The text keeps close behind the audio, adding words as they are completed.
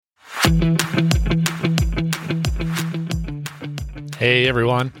Hey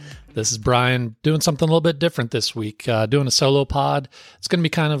everyone, this is Brian doing something a little bit different this week, doing a solo pod. It's going to be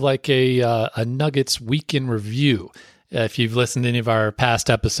kind of like a Nuggets week in review. If you've listened to any of our past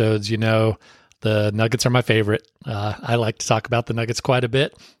episodes, you know the Nuggets are my favorite. I like to talk about the Nuggets quite a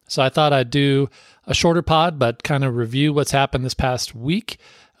bit. So I thought I'd do a shorter pod, but kind of review what's happened this past week.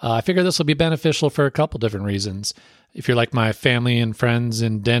 I figure this will be beneficial for a couple different reasons. If you're like my family and friends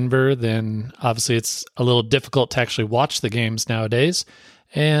in Denver, then obviously it's a little difficult to actually watch the games nowadays.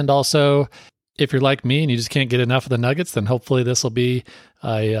 And also, if you're like me and you just can't get enough of the Nuggets, then hopefully this will be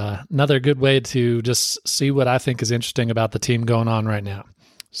another good way to just see what I think is interesting about the team going on right now.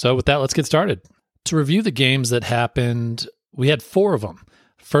 So with that, let's get started. To review the games that happened, we had 4 of them.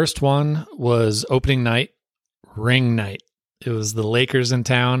 First one was opening night, ring night. It was the Lakers in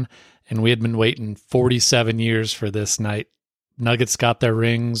town, and we had been waiting 47 years for this night. Nuggets got their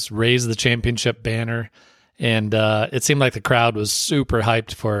rings, raised the championship banner, and it seemed like the crowd was super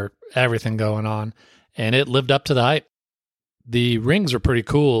hyped for everything going on, and it lived up to the hype. The rings were pretty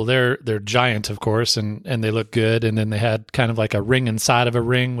cool. They're giant, of course, and they look good. And then they had kind of like a ring inside of a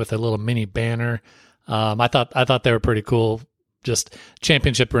ring with a little mini banner. I thought they were pretty cool. Just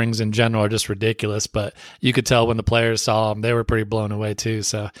championship rings in general are just ridiculous, but you could tell when the players saw them, they were pretty blown away too.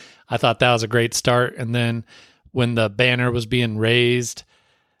 So I thought that was a great start. And then when the banner was being raised,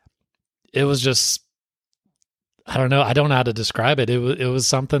 it was just, I don't know how to describe it. It was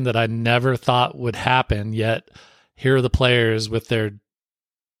something that I never thought would happen, yet here are the players with their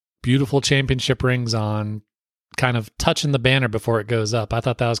beautiful championship rings on, kind of touching the banner before it goes up. I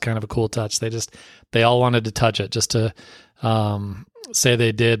thought that was kind of a cool touch. They all wanted to touch it just to say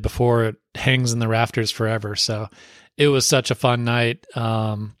they did before it hangs in the rafters forever. So it was such a fun night.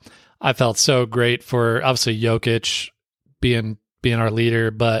 I felt so great for obviously Jokic being our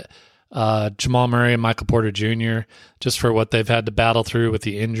leader, but Jamal Murray and Michael Porter Jr., just for what they've had to battle through with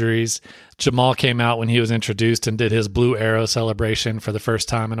the injuries. Jamal came out when he was introduced and did his blue arrow celebration for the first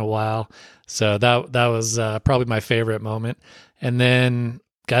time in a while. So that was probably my favorite moment. And then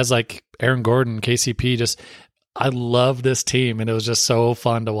guys like Aaron Gordon, KCP, I love this team, and it was just so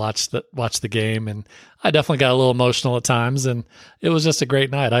fun to watch the game. And I definitely got a little emotional at times, and it was just a great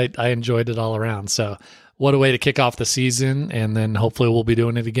night. I enjoyed it all around. So what a way to kick off the season, and then hopefully we'll be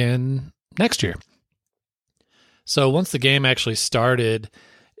doing it again next year. So once the game actually started,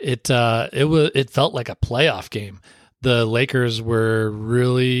 it felt like a playoff game. The Lakers were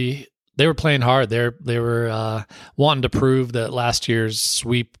playing hard. They were wanting to prove that last year's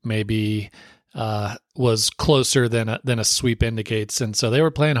sweep maybe was closer than a sweep indicates, and so they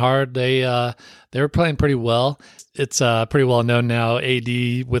were playing hard. They were playing pretty well. It's pretty well known now, AD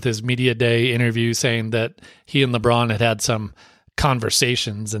with his media day interview saying that he and LeBron had some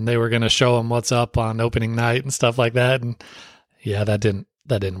conversations and they were going to show him what's up on opening night and stuff like that. And yeah, that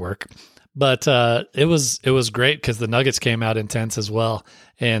didn't work. But it was great because the Nuggets came out intense as well.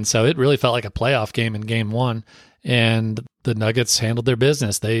 And so it really felt like a playoff game in game 1. And the Nuggets handled their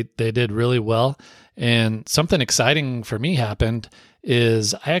business. They did really well. And something exciting for me happened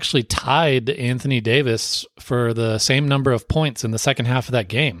is I actually tied Anthony Davis for the same number of points in the second half of that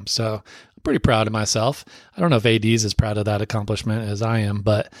game. So I'm pretty proud of myself. I don't know if AD's as proud of that accomplishment as I am,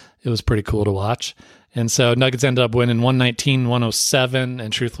 but it was pretty cool to watch. And so Nuggets ended up winning 119-107.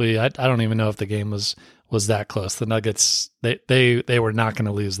 And truthfully, I don't even know if the game was that close. The Nuggets, they were not going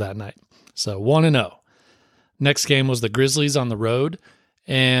to lose that night. So 1-0. Next game was the Grizzlies on the road.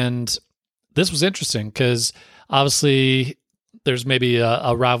 And this was interesting because obviously there's maybe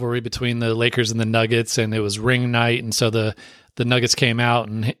a rivalry between the Lakers and the Nuggets, and it was ring night. And so the Nuggets came out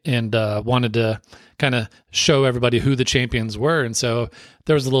and wanted to kind of show everybody who the champions were. And so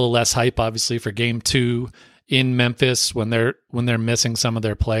there was a little less hype, obviously, for game 2 in Memphis when they're missing some of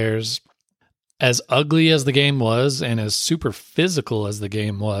their players. As ugly as the game was and as super physical as the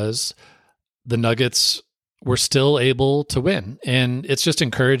game was, the Nuggets were still able to win. And it's just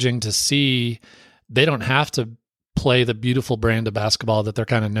encouraging to see they don't have to play the beautiful brand of basketball that they're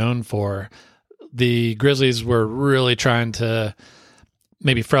kind of known for. The Grizzlies were really trying to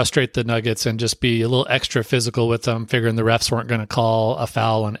maybe frustrate the Nuggets and just be a little extra physical with them, figuring the refs weren't going to call a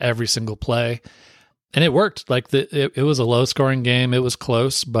foul on every single play. And it worked. Like it was a low-scoring game. It was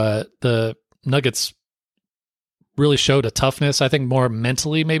close, but the Nuggets really showed a toughness, I think more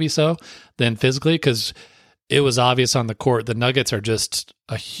mentally maybe so than physically, because it was obvious on the court. The Nuggets are just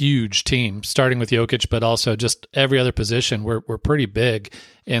a huge team, starting with Jokic, but also just every other position. We're pretty big.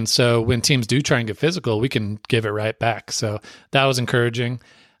 And so when teams do try and get physical, we can give it right back. So that was encouraging.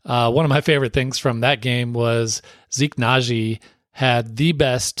 One of my favorite things from that game was Zeke Naji had the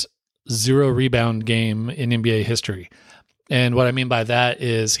best zero rebound game in NBA history. And what I mean by that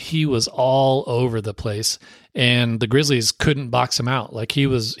is he was all over the place, and the Grizzlies couldn't box him out. Like he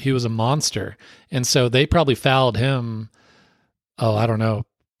was a monster. And so they probably fouled him, I don't know,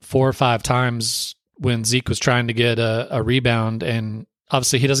 4 or 5 times when Zeke was trying to get a rebound. And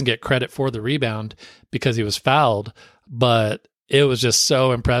obviously he doesn't get credit for the rebound because he was fouled, but it was just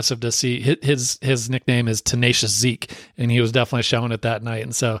so impressive to see. His nickname is Tenacious Zeke, and he was definitely showing it that night.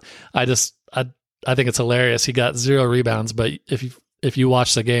 And so I think it's hilarious. He got 0 rebounds, but if you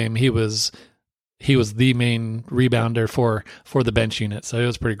watch the game, he was the main rebounder for the bench unit. So it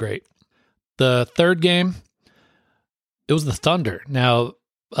was pretty great. The third game, it was the Thunder. Now,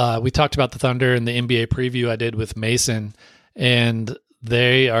 we talked about the Thunder in the NBA preview I did with Mason, and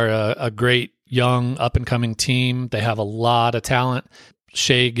they are a great young up-and-coming team. They have a lot of talent.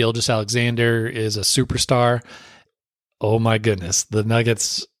 Shai Gilgeous-Alexander is a superstar. Oh my goodness, the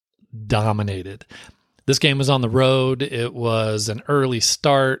Nuggets dominated. This game was on the road. It was an early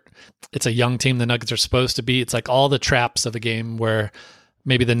start. It's a young team the Nuggets are supposed to be. It's like all the traps of a game where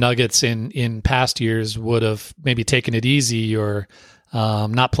maybe the Nuggets in past years would have maybe taken it easy or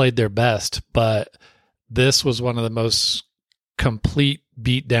not played their best. But this was one of the most complete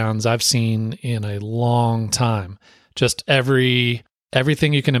beatdowns I've seen in a long time. Just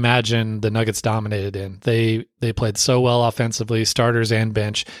everything you can imagine, the Nuggets dominated in. They played so well offensively, starters and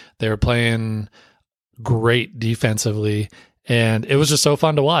bench. They were playing great defensively, and it was just so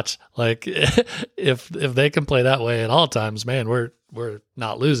fun to watch. Like if they can play that way at all times, man, we're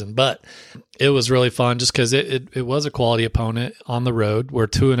not losing. But it was really fun just because it was a quality opponent on the road. We're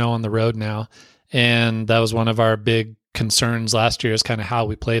 2-0 on the road now, and that was one of our big concerns last year is kind of how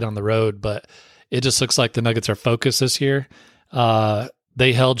we played on the road. But it just looks like the Nuggets are focused this year.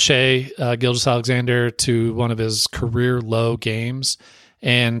 They held Shai Gilgeous-Alexander to one of his career low games.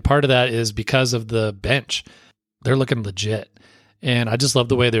 And part of that is because of the bench. They're looking legit. And I just love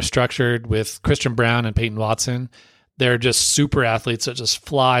the way they're structured with Christian Braun and Peyton Watson. They're just super athletes that just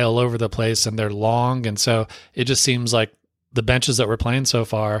fly all over the place, and they're long. And so it just seems like the benches that we're playing so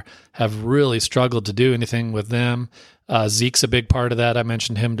far have really struggled to do anything with them. Zeke's a big part of that. I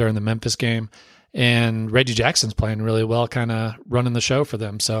mentioned him during the Memphis game. And Reggie Jackson's playing really well, kind of running the show for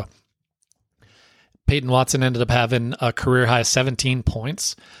them. So Peyton Watson ended up having a career-high 17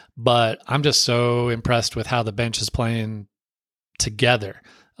 points, but I'm just so impressed with how the bench is playing together.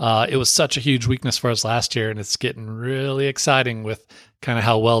 It was such a huge weakness for us last year, and it's getting really exciting with kind of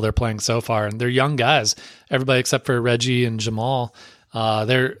how well they're playing so far. And they're young guys. Everybody except for Reggie and Jamal,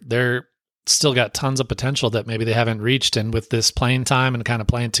 they're still got tons of potential that maybe they haven't reached. And with this playing time and kind of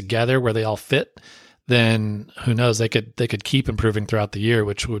playing together where they all fit, then who knows, they could keep improving throughout the year,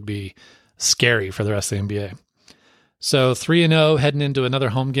 which would be scary for the rest of the NBA. So 3-0 heading into another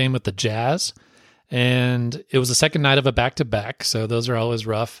home game with the Jazz. And it was the second night of a back-to-back. So those are always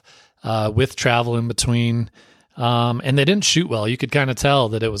rough with travel in between. And they didn't shoot well. You could kind of tell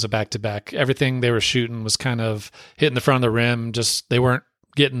that it was a back-to-back. Everything they were shooting was kind of hitting the front of the rim. Just they weren't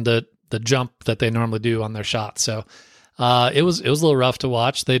getting the jump that they normally do on their shots. So it was a little rough to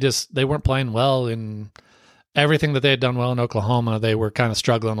watch. They weren't playing well in everything that they had done well in Oklahoma. They were kind of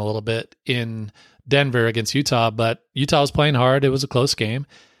struggling a little bit in Denver against Utah, but Utah was playing hard. It was a close game.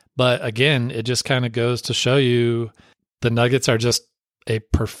 But again, it just kind of goes to show you the Nuggets are just a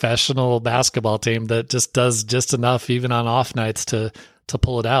professional basketball team that just does just enough, even on off nights, to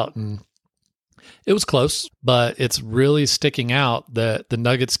pull it out. And it was close, but it's really sticking out that the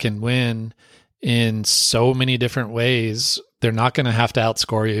Nuggets can win in so many different ways. They're not going to have to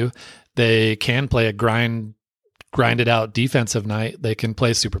outscore you. They can play a grinded out defensive night. They can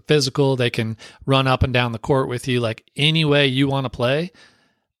play super physical. They can run up and down the court with you. Like any way you want to play,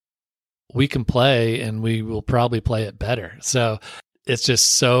 we can play, and we will probably play it better. So it's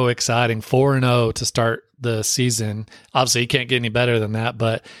just so exciting. 4-0 to start the season. Obviously, you can't get any better than that,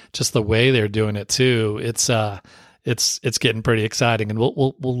 but just the way they're doing it too, it's getting pretty exciting. And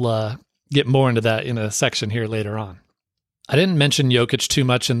we'll get more into that in a section here later on. I didn't mention Jokic too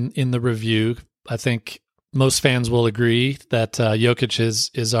much in the review. I think most fans will agree that Jokic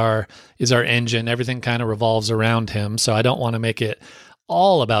is our engine. Everything kind of revolves around him. So I don't want to make it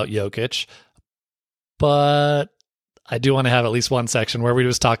all about Jokic, but I do want to have at least one section where we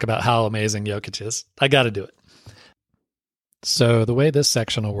just talk about how amazing Jokic is. I got to do it. So the way this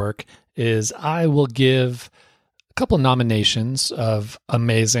section will work is I will give a couple nominations of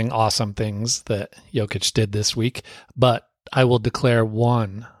amazing, awesome things that Jokic did this week, but I will declare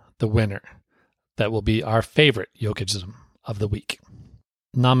one the winner. That will be our favorite Jokicism of the week.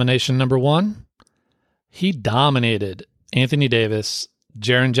 Nomination number 1, he dominated Anthony Davis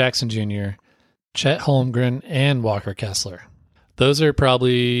Jaren Jackson Jr., Chet Holmgren, and Walker Kessler. Those are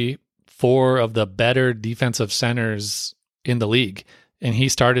probably four of the better defensive centers in the league. And he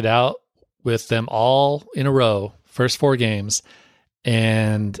started out with them all in a row, first 4 games,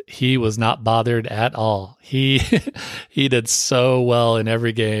 and he was not bothered at all. He did so well in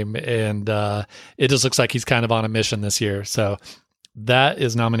every game, and it just looks like he's kind of on a mission this year. So that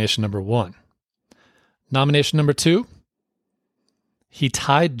is nomination number 1. Nomination number 2, he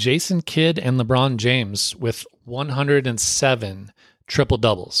tied Jason Kidd and LeBron James with 107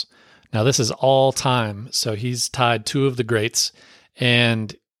 triple-doubles. Now, this is all time, so he's tied 2 of the greats,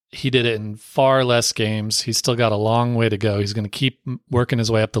 and he did it in far less games. He's still got a long way to go. He's going to keep working his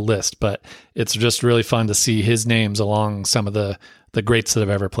way up the list, but it's just really fun to see his names along some of the greats that have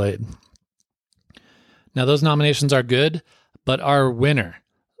ever played. Now, those nominations are good, but our winner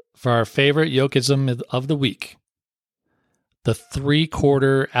for our favorite Jokicum of the week, the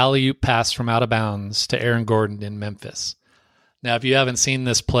 3-quarter alley-oop pass from out of bounds to Aaron Gordon in Memphis. Now, if you haven't seen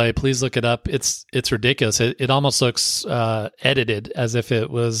this play, please look it up. It's ridiculous. It almost looks edited, as if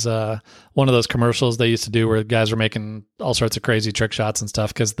it was one of those commercials they used to do where guys were making all sorts of crazy trick shots and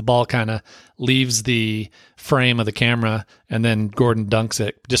stuff, because the ball kind of leaves the frame of the camera and then Gordon dunks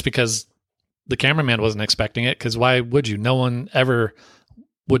it, just because the cameraman wasn't expecting it, because why would you? No one ever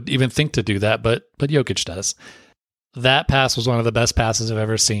would even think to do that, but Jokic does. That pass was one of the best passes I've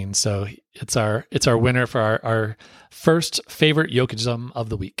ever seen. So it's our winner for our first favorite Jokicum of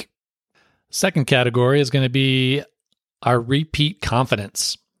the week. Second category is going to be our repeat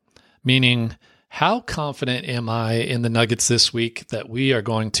confidence, meaning how confident am I in the Nuggets this week that we are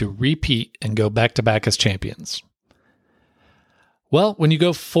going to repeat and go back-to-back as champions? Well, when you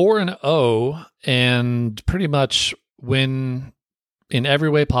go 4-0 and pretty much win in every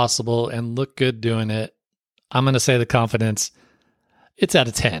way possible and look good doing it, I'm going to say the confidence, it's at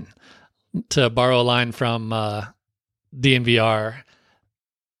a 10. To borrow a line from DNVR,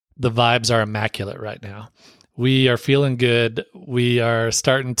 the vibes are immaculate right now. We are feeling good. We are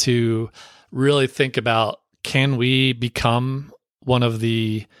starting to really think about, can we become one of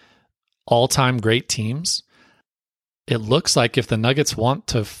the all-time great teams? It looks like if the Nuggets want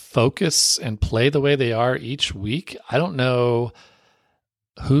to focus and play the way they are each week, I don't know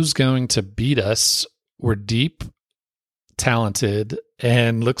who's going to beat us. We're deep, talented,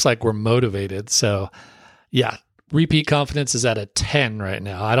 and looks like we're motivated. So, yeah, repeat confidence is at a 10 right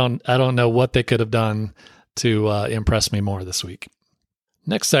now. I don't know what they could have done to impress me more this week.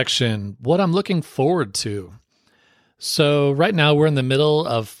 Next section, what I'm looking forward to. So right now we're in the middle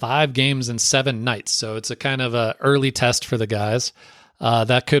of 5 games and 7 nights. So it's a kind of a early test for the guys.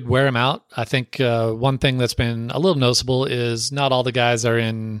 That could wear them out. I think one thing that's been a little noticeable is not all the guys are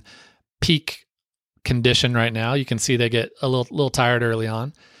in peak condition right now. You can see they get a little tired early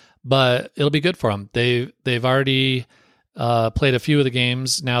on, but it'll be good for them. They've already played a few of the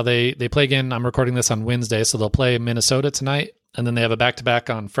games. Now they play again. I'm recording this on Wednesday, so they'll play Minnesota tonight, and then they have a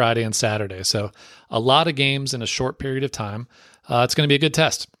back-to-back on Friday and Saturday. So a lot of games in a short period of time. It's going to be a good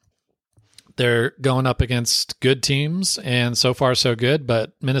test. They're going up against good teams, and so far so good,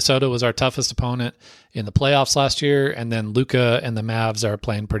 but Minnesota was our toughest opponent in the playoffs last year, and then Luka and the Mavs are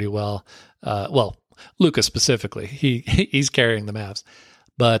playing pretty well. Luka specifically, he's carrying the Mavs,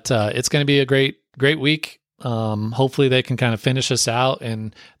 but it's going to be a great week. Hopefully they can kind of finish us out.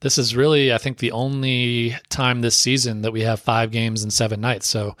 And this is really, I think, the only time this season that we have 5 games and 7 nights.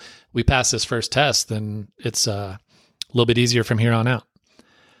 So we pass this first test, then it's a little bit easier from here on out.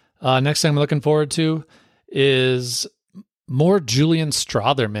 Next thing I'm looking forward to is more Julian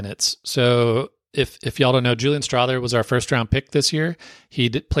Strawther minutes. So if y'all don't know, Julian Strawther was our first round pick this year. He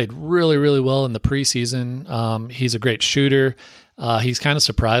played really, really well in the preseason. He's a great shooter. He's kind of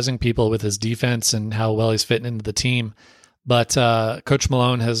surprising people with his defense and how well he's fitting into the team. But Coach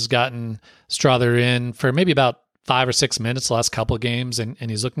Malone has gotten Strawther in for maybe about 5 or 6 minutes the last couple of games, and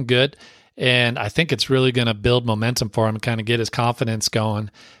he's looking good. And I think it's really going to build momentum for him and kind of get his confidence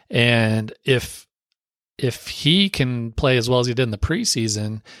going. And if he can play as well as he did in the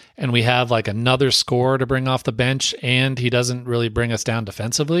preseason, and we have like another scorer to bring off the bench, and he doesn't really bring us down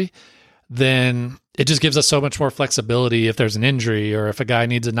defensively, then it just gives us so much more flexibility. If there's an injury or if a guy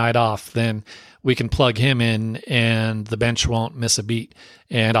needs a night off, then we can plug him in and the bench won't miss a beat.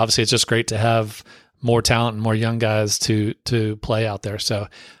 And obviously it's just great to have more talent and more young guys to play out there. So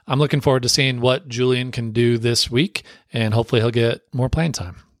I'm looking forward to seeing what Julian can do this week, and hopefully he'll get more playing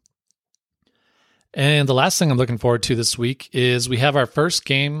time. And the last thing I'm looking forward to this week is we have our first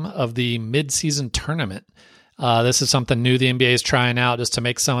game of the mid-season tournament. This is something new the NBA is trying out just to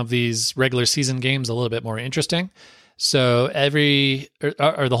make some of these regular season games a little bit more interesting. So the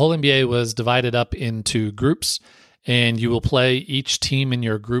whole NBA was divided up into groups, and you will play each team in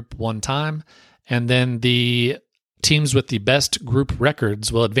your group one time. And then the teams with the best group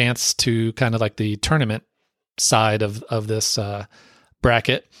records will advance to kind of like the tournament side of this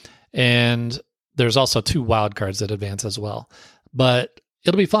bracket. And there's also 2 wild cards that advance as well. But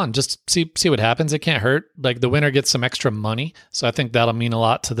it'll be fun. Just see what happens. It can't hurt. Like, the winner gets some extra money. So I think that'll mean a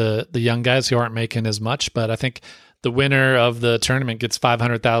lot to the young guys who aren't making as much. But I think the winner of the tournament gets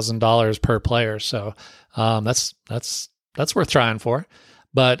 $500,000 per player. So that's worth trying for.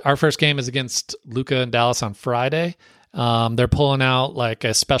 But our first game is against Luka and Dallas on Friday. They're pulling out like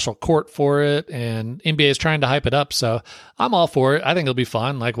a special court for it, and NBA is trying to hype it up. So I'm all for it. I think it'll be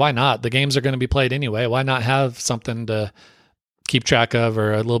fun. Like, why not? The games are going to be played anyway. Why not have something to keep track of,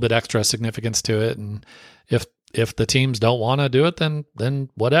 or a little bit extra significance to it? And if the teams don't want to do it, then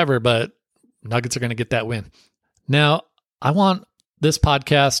whatever. But Nuggets are going to get that win. Now, I want this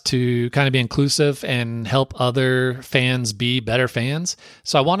podcast to kind of be inclusive and help other fans be better fans.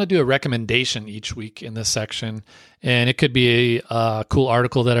 So I want to do a recommendation each week in this section. And it could be a cool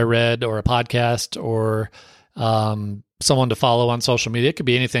article that I read, or a podcast, or someone to follow on social media. It could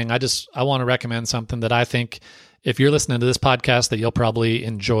be anything. I want to recommend something that I think, if you're listening to this podcast, that you'll probably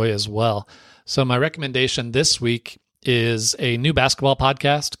enjoy as well. So my recommendation this week is a new basketball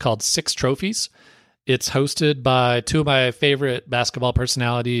podcast called Six Trophies. It's hosted by 2 of my favorite basketball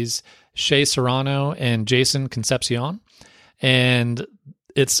personalities, Shea Serrano and Jason Concepcion. And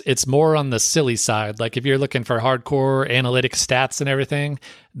it's more on the silly side. Like, if you're looking for hardcore analytic stats and everything,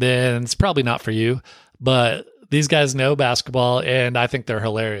 then it's probably not for you. But these guys know basketball, and I think they're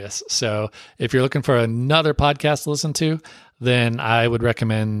hilarious. So if you're looking for another podcast to listen to, then I would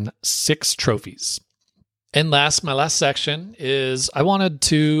recommend Six Trophies. And my last section is, I wanted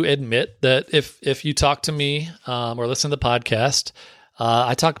to admit that if you talk to me or listen to the podcast,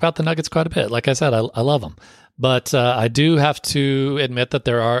 I talk about the Nuggets quite a bit. Like I said, I love them. But I do have to admit that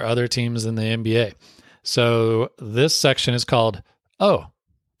there are other teams in the NBA. So this section is called, Oh,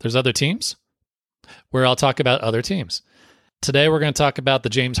 There's Other Teams? Where I'll talk about other teams. Today we're going to talk about the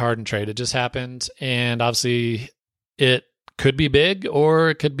James Harden trade. It just happened, and obviously it could be big,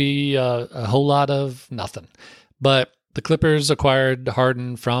 or it could be a whole lot of nothing. But the Clippers acquired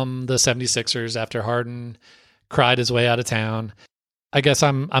Harden from the 76ers after Harden cried his way out of town. I guess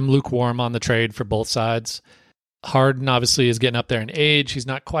I'm lukewarm on the trade for both sides. Harden obviously is getting up there in age. He's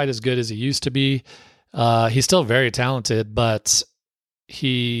not quite as good as he used to be. He's still very talented, but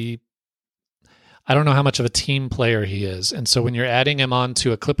I don't know how much of a team player he is. And so when you're adding him on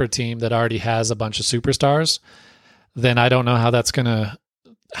to a Clipper team that already has a bunch of superstars, then I don't know how it's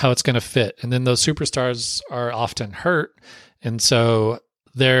going to fit. And then those superstars are often hurt. And so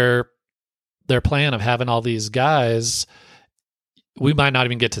their plan of having all these guys, we might not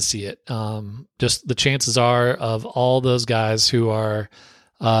even get to see it. Just the chances are of all those guys who are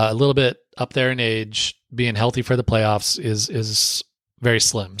a little bit up there in age being healthy for the playoffs is very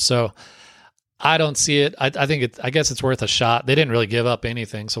slim. So I don't see it. I guess it's worth a shot. They didn't really give up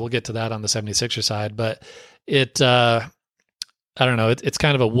anything, so we'll get to that on the 76er side. But I don't know. It's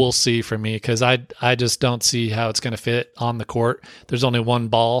kind of a we'll see for me, because I just don't see how it's going to fit on the court. There's only one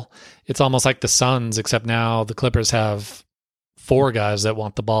ball. It's almost like the Suns, except now the Clippers have 4 guys that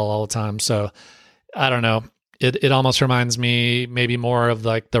want the ball all the time. So I don't know. It almost reminds me maybe more of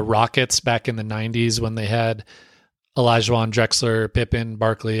like the Rockets back in the 90s when they had Olajuwon, Drexler, Pippen,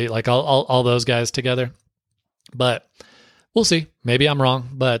 Barkley, like all those guys together. But we'll see. Maybe I'm wrong.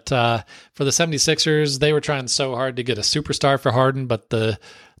 But for the 76ers, they were trying so hard to get a superstar for Harden, but the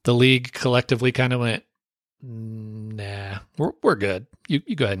league collectively kind of went, nah, we're good. You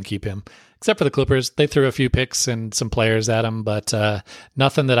go ahead and keep him. Except for the Clippers. They threw a few picks and some players at him, but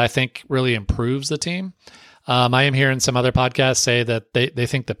nothing that I think really improves the team. I am hearing some other podcasts say that they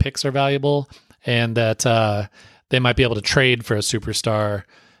think the picks are valuable, and that they might be able to trade for a superstar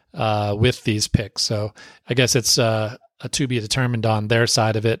with these picks. So I guess it's a to be determined on their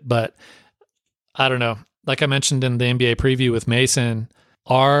side of it. But I don't know. Like I mentioned in the NBA preview with Mason,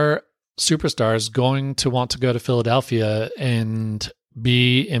 are superstars going to want to go to Philadelphia and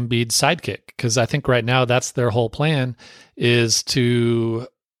be Embiid's sidekick? Because I think right now that's their whole plan, is to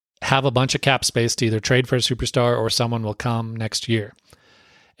have a bunch of cap space to either trade for a superstar or someone will come next year.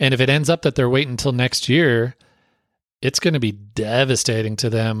 And if it ends up that they're waiting until next year, it's going to be devastating to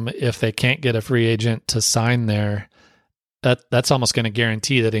them if they can't get a free agent to sign there. That's almost going to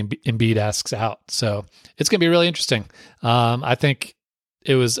guarantee that Embiid asks out. So it's going to be really interesting. I think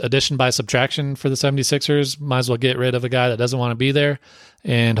it was addition by subtraction for the 76ers. Might as well get rid of a guy that doesn't want to be there,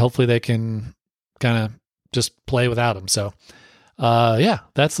 and hopefully they can kind of just play without him. So, yeah,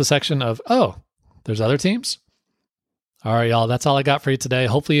 that's the section of, there's other teams. All right, y'all, that's all I got for you today.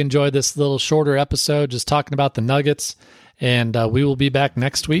 Hopefully you enjoyed this little shorter episode just talking about the Nuggets. And we will be back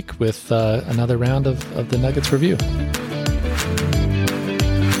next week with another round of the Nuggets review.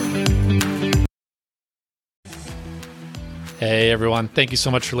 Hey, everyone. Thank you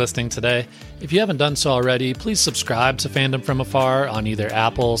so much for listening today. If you haven't done so already, please subscribe to Fandom From Afar on either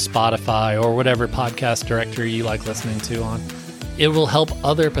Apple, Spotify, or whatever podcast directory you like listening to on. It will help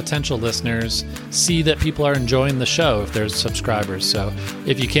other potential listeners see that people are enjoying the show if there's subscribers. So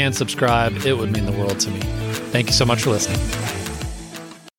if you can subscribe, it would mean the world to me. Thank you so much for listening.